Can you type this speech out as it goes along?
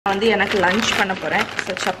வந்து எனக்கு லஞ்ச் பண்ண போகிறேன்.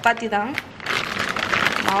 ஸோ சப்பாத்தி தான்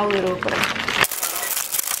மாவு விருவ போகிறேன்.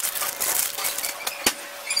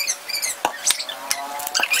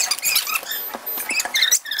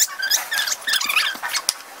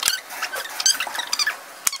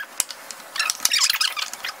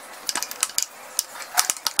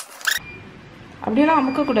 அப்படியெல்லாம்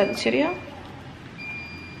அமுக்கக்கூடாது, சரியா?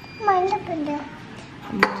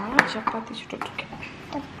 அம்மா சப்பாத்தி சுட்டுட்ருக்கேன்.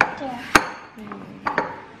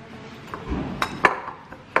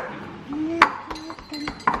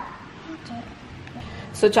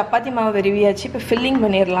 ஸோ சப்பாத்தி மாவு விருவியாச்சு. இப்போ ஃபில்லிங்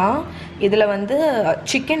பண்ணிடலாம். இதில் வந்து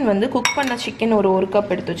சிக்கன் வந்து குக் பண்ண சிக்கன் ஒரு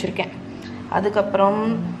கப் எடுத்து வச்சுருக்கேன். அதுக்கப்புறம்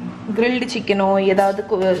கிரில்டு சிக்கனோ ஏதாவது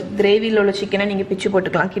கிரேவியில் உள்ள சிக்கனை நீங்கள் பிச்சு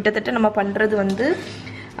போட்டுக்கலாம். கிட்டத்தட்ட நம்ம பண்ணுறது வந்து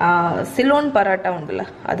சிலோன் பரோட்டா உண்டுல்ல,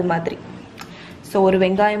 அது மாதிரி. ஸோ ஒரு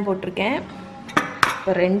வெங்காயம் போட்டிருக்கேன்.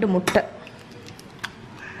 இப்போ 2 முட்டை.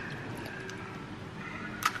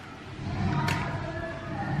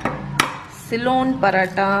 சிலோன்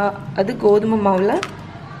பரோட்டா அது கோதுமை மாவில்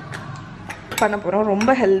பண்ண போகிறோம். ரொம்ப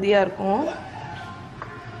ஹெல்த்தியாக இருக்கும்.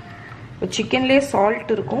 இப்போ சிக்கன்லேயே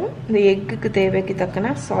சால்ட் இருக்கும். இந்த எக்குக்கு தேவைக்கு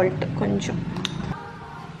தக்கன சால்ட் கொஞ்சம்.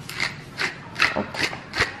 ஓகே,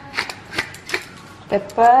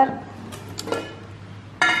 பெப்பர்,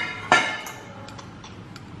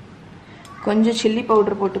 கொஞ்சம் சில்லி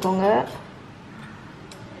பவுடர் போட்டுக்கோங்க,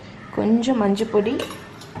 கொஞ்சம் மஞ்சள் பொடி,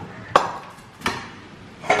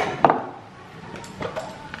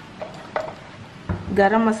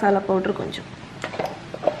 கரம் மசாலா பவுடர் கொஞ்சம்.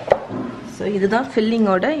 ஸோ இதுதான்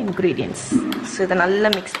ஃபில்லிங்கோட இன்க்ரீடியன்ட்ஸ். ஸோ இதை நல்லா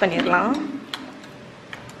மிக்ஸ் பண்ணிடலாம்.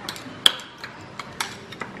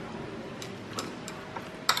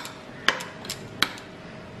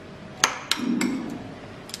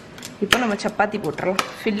 இப்போ நம்ம சப்பாத்தி போட்டுடலாம்.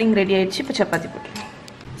 ஃபில்லிங் ரெடி ஆயிடுச்சு. இப்போ சப்பாத்தி போட்டுடலாம்.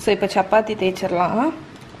 ஸோ இப்போ சப்பாத்தி தேய்ச்சிடலாம்.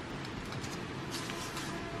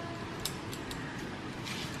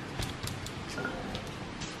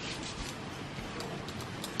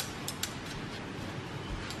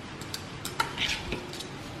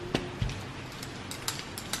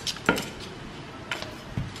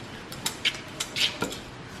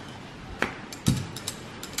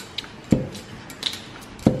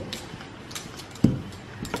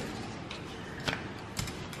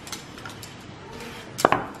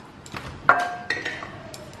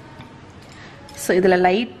 ஸோ இதில்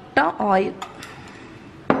லைட்டாக ஆயில்,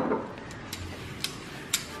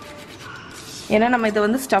 ஏன்னா நம்ம இதை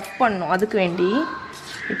வந்து ஸ்டஃப் பண்ணணும், அதுக்கு வேண்டி.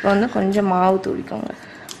 இப்போ வந்து கொஞ்சம் மாவு தூவிக்கோங்க.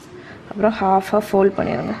 அப்புறம் ஹாஃபாக ஃபோல்ட்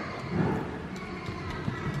பண்ணிடுங்க.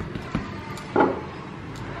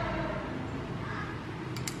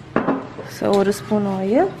 So 1 spoon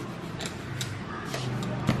oil,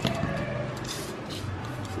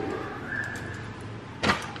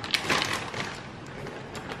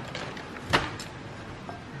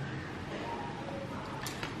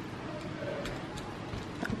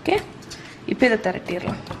 okay. இப்போ இதை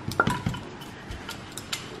திரட்டிடலாம்.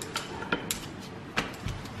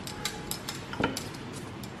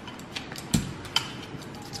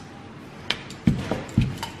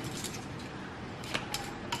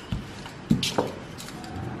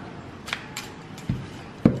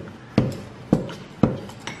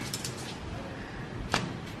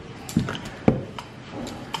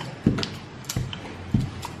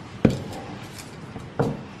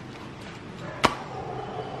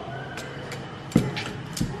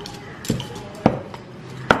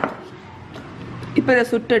 இப்போ இதை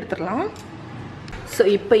சுட்டு எடுத்துடலாம். ஸோ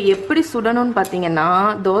இப்போ எப்படி சுடணும்னு பார்த்தீங்கன்னா,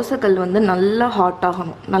 தோசைக்கல் வந்து நல்லா ஹாட்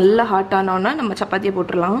ஆகணும். நல்லா ஹாட் ஆனோன்னா நம்ம சப்பாத்தியை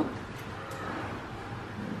போட்டுடலாம்.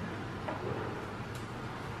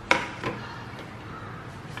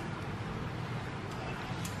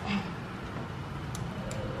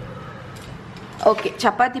 ஓகே,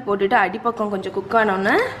 சப்பாத்தி போட்டுட்டு அடிப்பக்கம் கொஞ்சம் குக்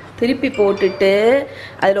ஆனோன்னே திருப்பி போட்டுட்டு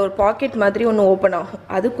அதில் ஒரு பாக்கெட் மாதிரி ஒன்று ஓப்பன் ஆகும்.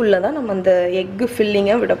 அதுக்குள்ளே தான் நம்ம அந்த எக்கு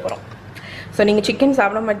ஃபில்லிங்கை விட போகிறோம். ஸோ நீங்கள் சிக்கன்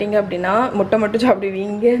சாப்பிட மாட்டீங்க அப்படின்னா, முட்டை மட்டும்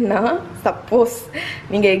சாப்பிடுவீங்கன்னா, சப்போஸ்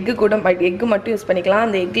நீங்கள் எக்கு மட்டும் யூஸ் பண்ணிக்கலாம்.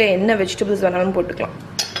 அந்த எக்கில் என்ன வெஜிடபிள்ஸ் வேணாலும் போட்டுக்கலாம்.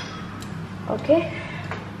 ஓகே,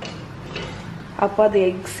 அப்போ அது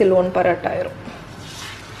எக் சிலோன் பரோட்டா ஆயிரும்.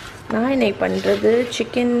 நான் இன்னைக்கு பண்ணுறது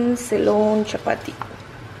சிக்கன் சிலோன் சப்பாத்தி.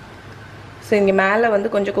 ஸோ இங்கே மேலே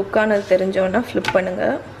வந்து கொஞ்சம் குக்கானது தெரிஞ்சோன்னா ஃப்ளிப்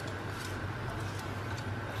பண்ணுங்கள்.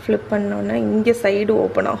 ஃப்ளிப் பண்ணோன்னா இங்கே சைடு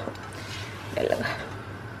ஓப்பன் ஆகும். இல்லைங்க,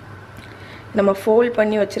 நம்ம ஃபோல்ட்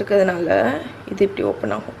பண்ணி வச்சுருக்கிறதுனால இது இப்படி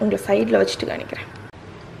ஓப்பன் ஆகும். உங்களை சைடில் வச்சுட்டு காணிக்கிறேன்.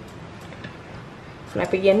 நான்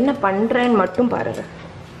இப்போ என்ன பண்ணுறேன்னு மட்டும் பாருங்கள்.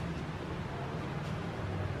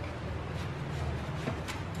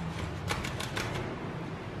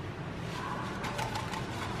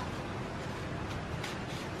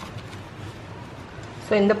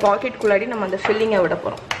 ஸோ இந்த பாக்கெட்டுக்குள்ளாடி நம்ம அந்த ஃபில்லிங்கை விட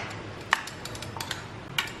போகிறோம்.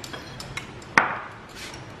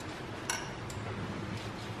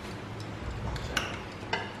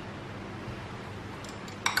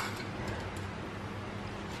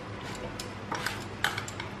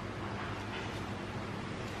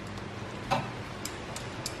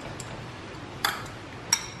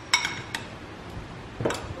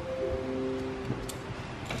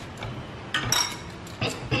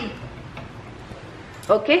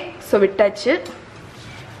 ஓகே, ஸோ விட்டாச்சு.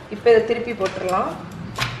 இப்போ இதை திருப்பி போட்டுடலாம்.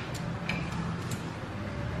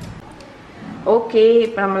 ஓகே,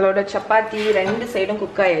 இப்போ நம்மளோட சப்பாத்தி 2 சைடும்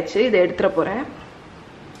குக் ஆயாச்சு. இதை எடுத்துட போகிறேன்.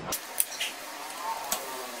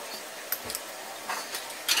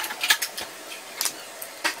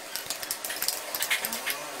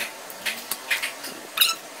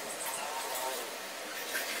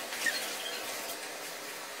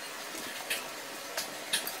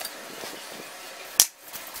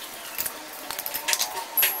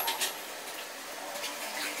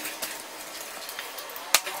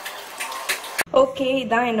 ஓகே,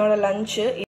 இதான் என்னோட லஞ்சு.